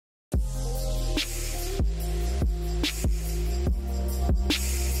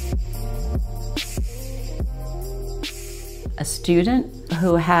a student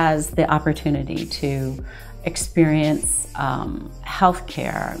who has the opportunity to experience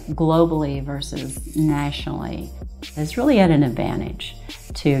healthcare globally versus nationally is really at an advantage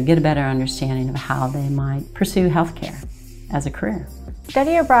to get a better understanding of how they might pursue healthcare as a career.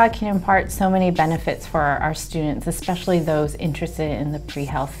 Study abroad can impart so many benefits for our students, especially those interested in the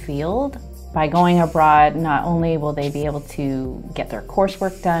pre-health field. By going abroad, not only will they be able to get their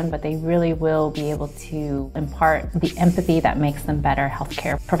coursework done, but they really will be able to impart the empathy that makes them better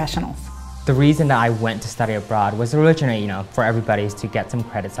healthcare professionals. The reason that I went to study abroad was originally, for everybody is to get some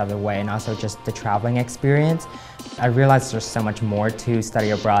credits out of the way and also just the traveling experience. I realized there's so much more to study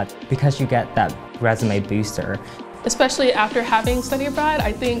abroad because you get that resume booster. Especially after having studied abroad,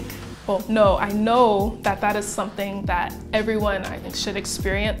 I know that is something that everyone, I think, should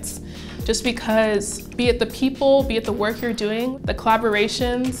experience. Just because, be it the people, be it the work you're doing, the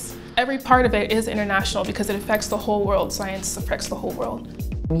collaborations, every part of it is international because it affects the whole world. Science affects the whole world.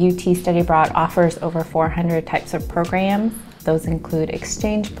 UT Study Abroad offers over 400 types of programs. Those include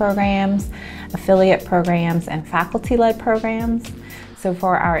exchange programs, affiliate programs, and faculty-led programs. So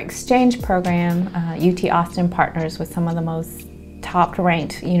for our exchange program, UT Austin partners with some of the most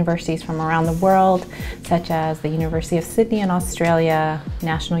top-ranked universities from around the world, such as the University of Sydney in Australia,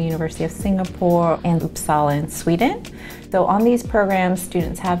 National University of Singapore, and Uppsala in Sweden. So on these programs,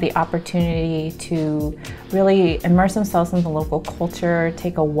 students have the opportunity to really immerse themselves in the local culture,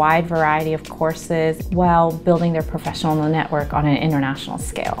 take a wide variety of courses while building their professional network on an international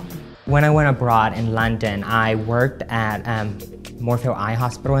scale. When I went abroad in London, I worked at Moorfield Eye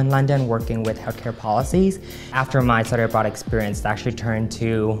Hospital in London working with healthcare policies. After my study abroad experience, it actually turned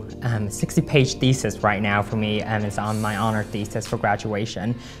to a 60-page thesis right now for me, and it's on my honor thesis for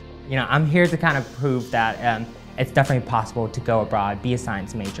graduation. I'm here to kind of prove that it's definitely possible to go abroad, be a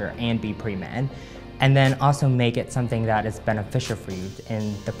science major, and be pre-med, and then also make it something that is beneficial for you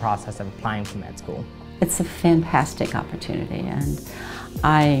in the process of applying for med school. It's a fantastic opportunity, and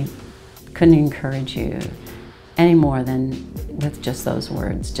I couldn't encourage you any more than with just those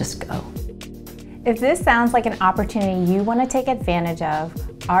words, just go. If this sounds like an opportunity you want to take advantage of,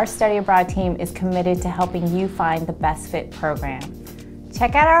 our study abroad team is committed to helping you find the best fit program.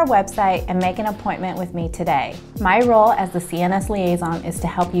 Check out our website and make an appointment with me today. My role as the CNS liaison is to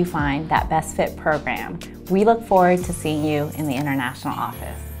help you find that best fit program. We look forward to seeing you in the international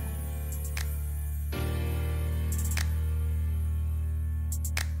office.